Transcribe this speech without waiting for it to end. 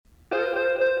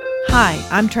Hi,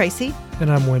 I'm Tracy. And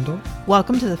I'm Wendell.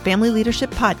 Welcome to the Family Leadership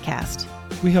Podcast.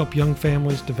 We help young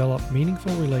families develop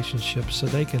meaningful relationships so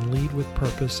they can lead with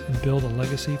purpose and build a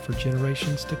legacy for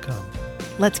generations to come.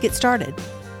 Let's get started.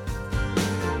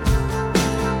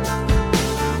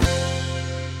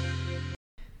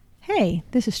 Hey,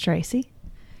 this is Tracy.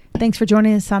 Thanks for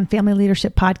joining us on Family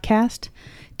Leadership Podcast.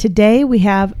 Today we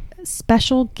have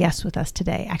special guests with us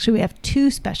today. Actually, we have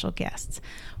two special guests.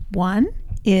 One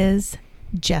is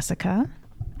Jessica,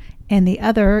 and the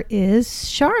other is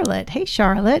Charlotte. Hey,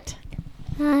 Charlotte.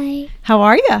 Hi. How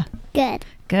are you? Good.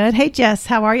 Good. Hey, Jess.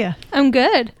 How are you? I'm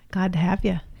good. Glad to have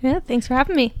you. Yeah, thanks for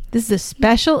having me. This is a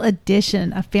special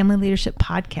edition of Family Leadership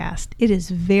Podcast. It is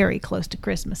very close to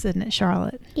Christmas, isn't it,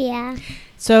 Charlotte? Yeah.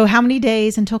 So how many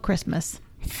days until Christmas?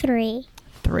 3.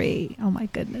 3. Oh, my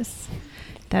goodness.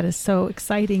 That is so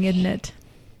exciting, isn't it?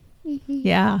 Mm-hmm.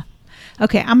 Yeah.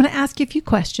 Okay, I'm going to ask you a few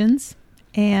questions,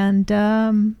 and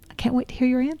I can't wait to hear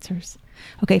your answers.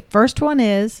 Okay, first one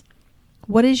is,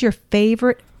 what is your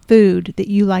favorite food that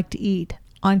you like to eat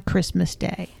on Christmas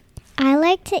Day? I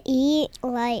like to eat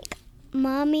like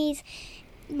Mommy's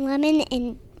lemon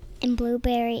and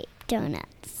blueberry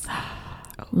donuts.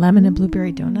 Lemon and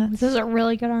blueberry donuts? Those are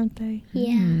really good, aren't they?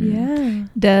 Yeah. Yeah.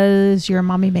 Does your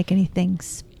mommy make anything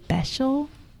special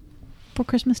for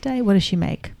Christmas Day? What does she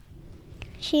make?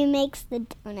 She makes the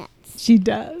donuts. She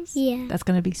does? Yeah. That's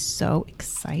going to be so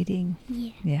exciting.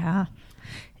 Yeah.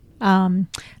 Yeah.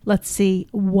 Let's see.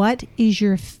 What is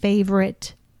your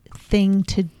favorite thing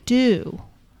to do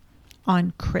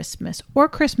on Christmas or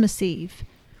Christmas Eve?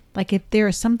 Like if there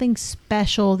is something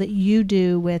special that you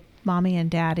do with Mommy and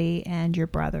Daddy and your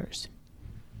brothers.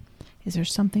 Is there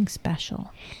something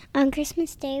special? On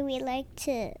Christmas Day, we like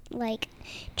to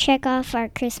check off our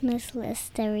Christmas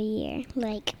list every year.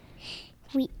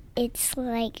 It's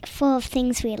full of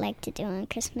things we like to do on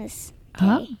Christmas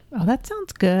Day. Oh, that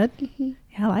sounds good. Mm-hmm.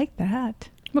 Yeah, I like that.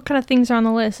 What kind of things are on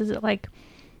the list? Is it like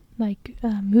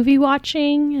movie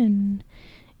watching and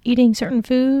eating certain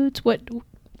foods? What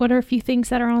are a few things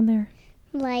that are on there?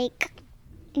 We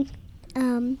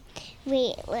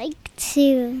like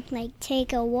to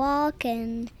take a walk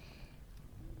and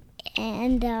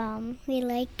we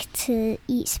like to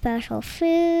eat special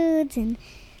foods, and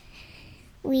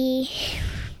we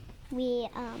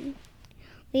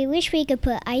wish we could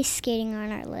put ice skating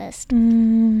on our list.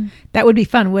 That would be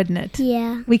fun, wouldn't it?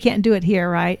 Yeah. We can't do it here,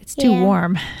 right? It's too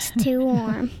warm. It's too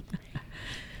warm.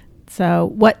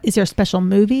 So, is there a special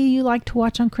movie you like to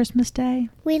watch on Christmas Day?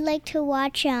 We like to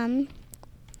watch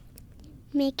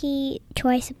Mickey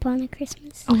Twice Upon a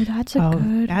Christmas. Oh, that's a a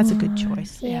good one.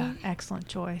 choice. Yeah. Excellent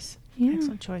choice. Yeah.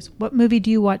 Excellent choice. What movie do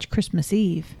you watch Christmas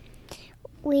Eve?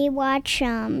 We watch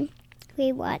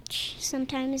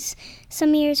sometimes,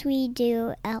 some years we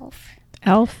do Elf.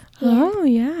 Elf? Yeah. Oh,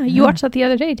 yeah. You watched that the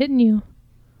other day, didn't you?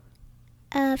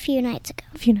 A few nights ago.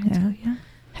 A few nights ago, yeah.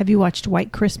 Have you watched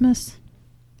White Christmas?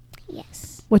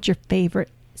 Yes. What's your favorite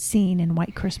scene in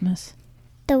White Christmas?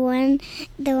 The one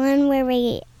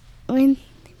where when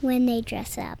they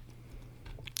dress up.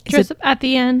 Dress up at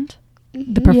the end.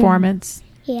 The performance?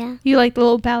 Yeah. You like the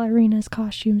little ballerinas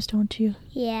costumes, don't you?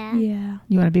 Yeah. Yeah.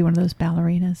 You want to be one of those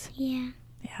ballerinas? Yeah.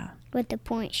 Yeah. With the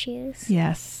point shoes.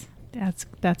 Yes.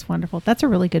 That's wonderful. That's a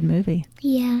really good movie.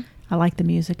 Yeah. I like the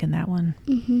music in that one.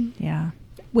 Mm-hmm. Yeah.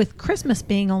 With Christmas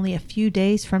being only a few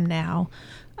days from now,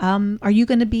 are you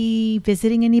going to be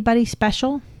visiting anybody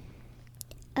special?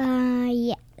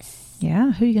 Yes.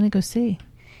 Yeah. Who are you going to go see?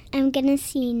 I'm gonna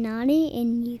see Nani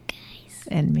and you guys.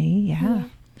 And me. Yeah.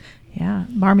 Yeah.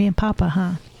 Marmy and Papa,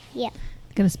 huh? Yep.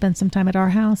 Going to spend some time at our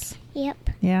house? Yep.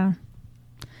 Yeah.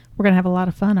 We're going to have a lot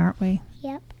of fun, aren't we?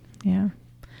 Yep. Yeah.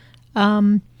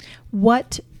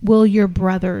 What will your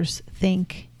brothers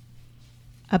think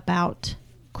about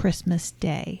Christmas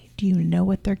Day? Do you know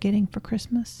what they're getting for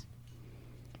Christmas?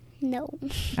 No.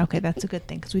 Okay, that's a good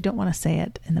thing because we don't want to say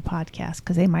it in the podcast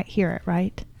because they might hear it,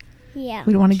 right? Yeah.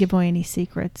 We don't want to give away any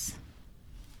secrets,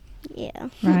 Yeah.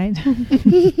 right?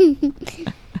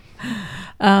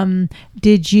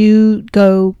 Did you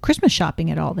go Christmas shopping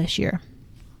at all this year?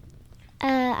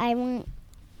 I went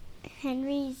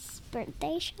Henry's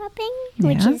birthday shopping,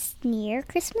 which Yeah. is near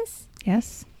Christmas.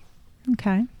 Yes.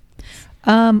 Okay.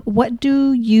 What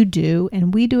do you do?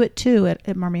 And we do it too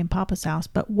at Mommy and Papa's house,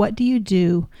 but what do you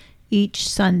do each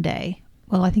Sunday?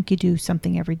 Well, I think you do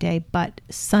something every day, but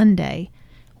Sunday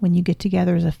when you get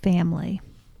together as a family,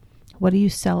 what do you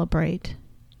celebrate?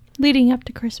 Leading up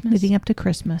to Christmas. Leading up to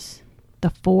Christmas.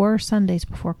 The 4 Sundays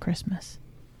before Christmas.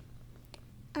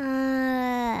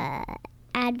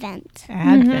 Advent.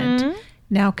 Advent. Mhm.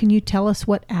 Now, can you tell us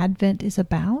what Advent is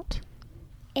about?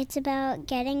 It's about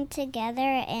getting together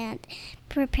and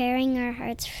preparing our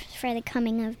hearts for the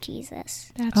coming of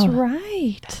Jesus. That's Oh,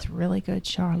 right. That's really good,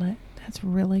 Charlotte. That's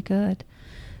really good.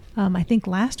 I think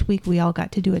last week we all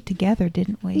got to do it together,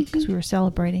 didn't we? Because we were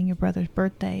celebrating your brother's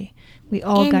birthday. We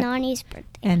all And got Nani's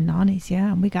birthday. and Nani's,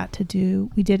 yeah. And we got to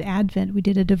we did Advent. We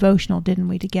did a devotional, didn't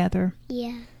we, together?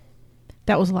 Yeah.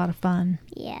 That was a lot of fun.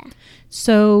 Yeah.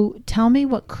 So tell me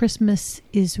what Christmas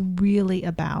is really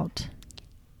about.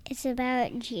 It's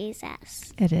about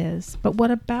Jesus. It is. But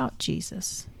what about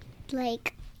Jesus?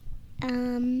 Like,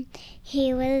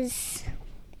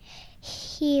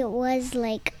 he was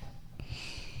like,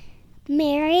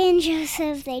 Mary and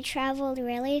Joseph, they traveled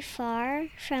really far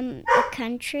from the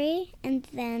country, and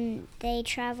then they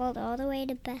traveled all the way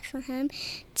to Bethlehem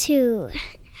to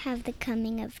have the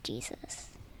coming of Jesus.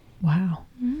 Wow.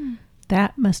 Mm.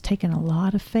 That must have taken a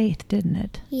lot of faith, didn't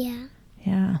it? Yeah.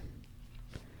 Yeah.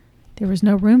 There was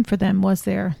no room for them, was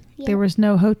there? Yeah. There was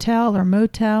no hotel or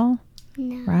motel,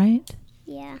 No. right?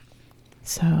 Yeah.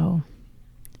 So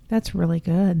that's really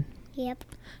good. Yep.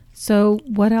 So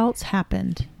what else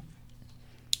happened?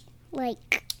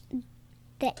 Like,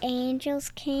 the angels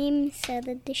came, so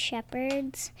did the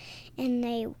shepherds, and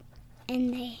they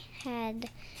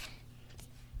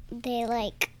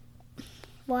like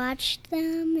watched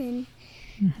them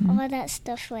and all that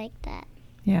stuff like that.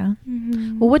 Yeah.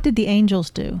 Mm-hmm. Well, what did the angels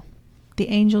do? The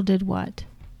angel did what?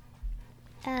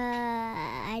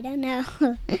 I don't know.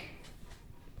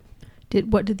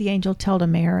 What did the angel tell to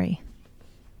Mary?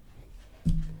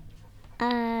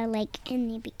 Like in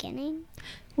the beginning.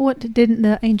 Didn't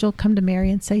the angel come to Mary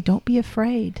and say, "Don't be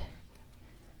afraid"?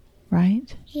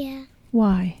 Right? Yeah.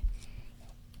 Why?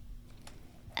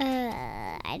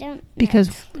 I don't know.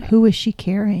 Because who was she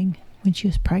carrying when she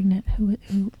was pregnant?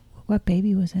 What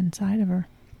baby was inside of her?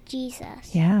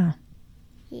 Jesus. Yeah.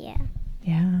 Yeah.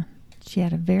 Yeah. She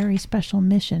had a very special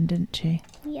mission, didn't she?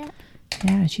 Yep.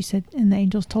 Yeah, she said, and the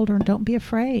angels told her, "Don't be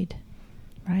afraid."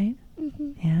 Right?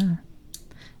 Mhm. Yeah.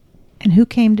 And who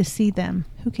came to see them?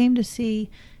 Who came to see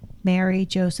Mary,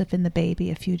 Joseph, and the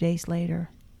baby a few days later?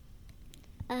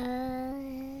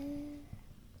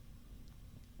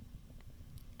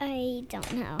 I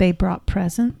don't know. They brought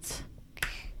presents.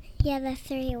 Yeah, the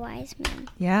 3 wise men.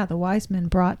 Yeah, the wise men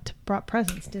brought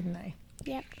presents, didn't they?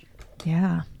 Yep.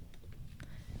 Yeah.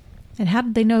 And how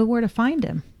did they know where to find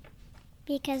him?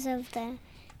 Because of the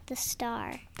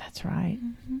star. That's right.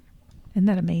 Mm-hmm. Isn't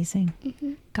that amazing?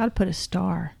 Mhm. God put a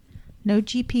star. No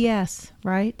GPS,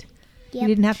 right? Yep. They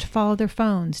didn't have to follow their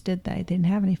phones, did they? They didn't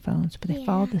have any phones, but they Yeah.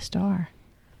 followed the star.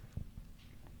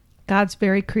 God's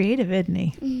very creative, isn't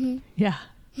he? Mhm. Yeah.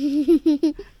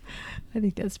 I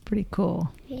think that's pretty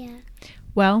cool. Yeah.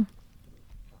 Well,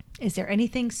 is there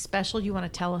anything special you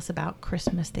want to tell us about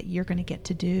Christmas that you're going to get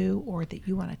to do or that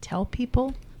you want to tell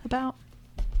people about?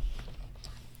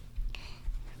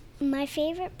 My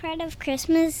favorite part of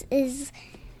Christmas is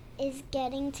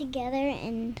getting together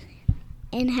and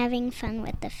having fun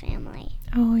with the family.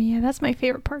 Oh, yeah, that's my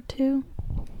favorite part, too.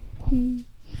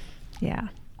 Yeah.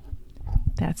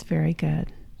 That's very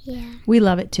good. Yeah. We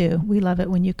love it too. We love it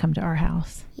when you come to our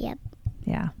house. Yep.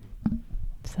 Yeah.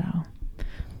 So,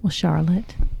 well,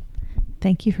 Charlotte,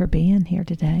 thank you for being here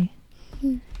today.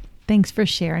 Mhm. Thanks for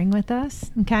sharing with us.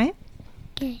 Okay.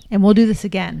 Okay. And we'll do this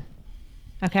again.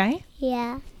 Okay.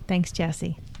 Yeah. Thanks,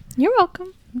 Jessie. You're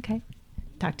welcome. Okay.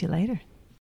 Talk to you later.